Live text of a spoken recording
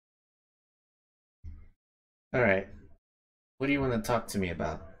All right. What do you want to talk to me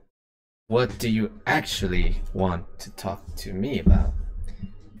about? What do you actually want to talk to me about?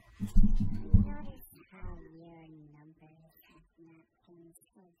 Notice how your numbers have not been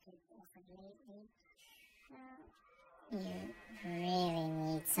so good as of lately? Well, you really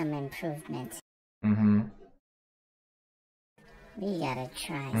need some improvement. Mm-hmm. We gotta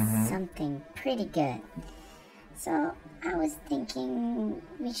try something pretty good. So I was thinking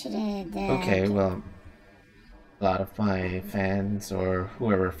we should Okay, well, a lot of my fans or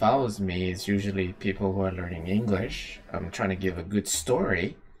whoever follows me is usually people who are learning English. I'm trying to give a good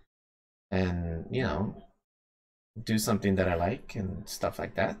story and, do something that I like and stuff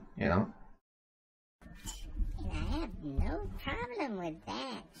like that, And I have no problem with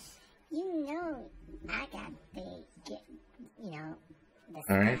that. You know, I got the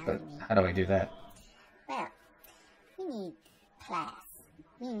All right, style but in me. how do I do that? Well, we need class.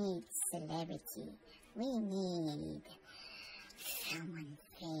 We need celebrity. We need someone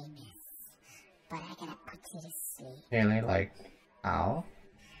famous. But I gotta put you to sleep. Really, like, ow?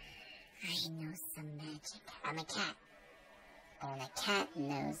 I know some magic. I'm a cat. And a cat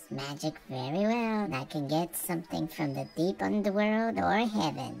knows magic very well. I can get something from the deep underworld or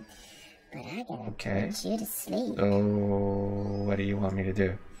heaven. But I gotta put you to sleep. So, what do you want me to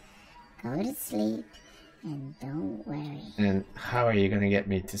do? Go to sleep and don't worry. And how are you gonna get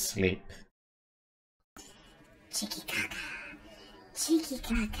me to sleep? Chicki caca. Chicki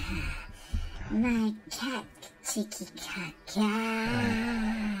caca. My cat, Chicki caca.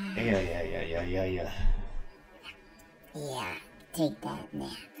 Yeah. Yeah, take that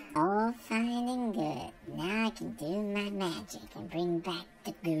nap. All fine and good. Now I can do my magic and bring back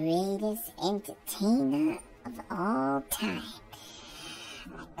the greatest entertainer of all time.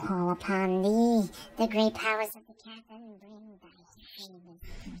 I call upon thee, the great powers of the cat, and bring thy famous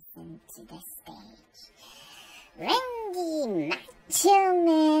person to the stage. Randy Macho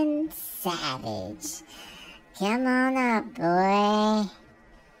Man Savage. Come on up, boy.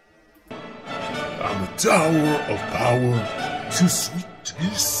 I'm a tower of power, too sweet,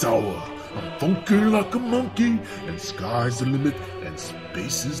 too sour. I'm funky like a monkey, and sky's the limit, and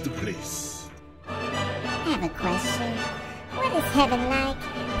space is the place. I have a question. What is heaven like?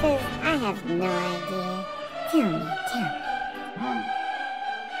 'Cause I have no idea. Tell me.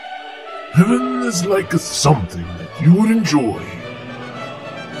 Heaven is like a something that you would enjoy.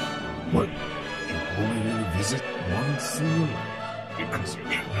 But you only really visit once in your life because you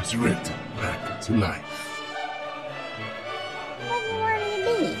get resurrected back into life. What do you want me to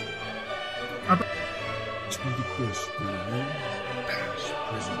be? To be the best there is, past,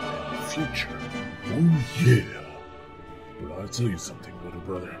 present, and future. Oh yeah. But I'll tell you something, little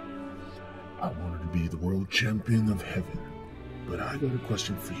brother. I wanted to be the world champion of heaven. But I got a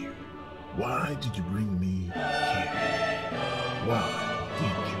question for you. Why did you bring me here? Why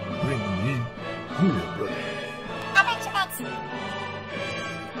did you bring me here, brother? I bet you next.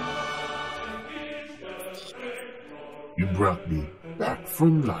 You brought me back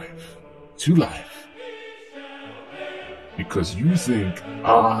from life to life. Because you think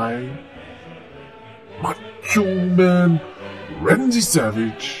I, Macho Man, Randy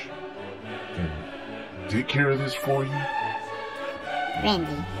Savage, can take care of this for you?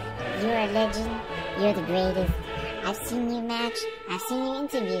 Randy, you're a legend. You're the greatest. I've seen you match. I've seen your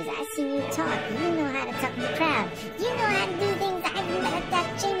interviews. I've seen you talk. You know how to talk to the crowd. You know how to do things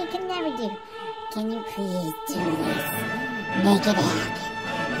that Jamie could never do. Can you please do this? Make it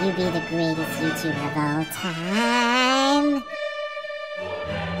happen. You be the greatest YouTuber of all time.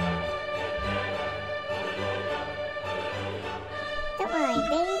 Don't worry,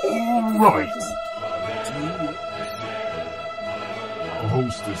 baby. Alright. I'll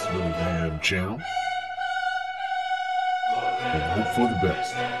host this little damn channel. And hope for the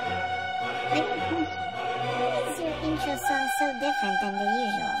best. Why is your intro song so different than the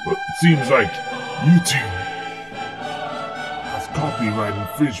usual? But it seems like YouTube has copyright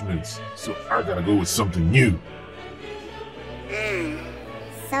infringements, so I gotta go with something new.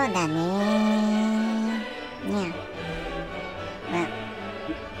 So done, yeah. Well,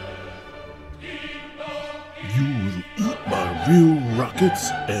 You will eat my real rockets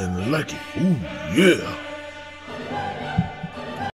and like it. Ooh, yeah.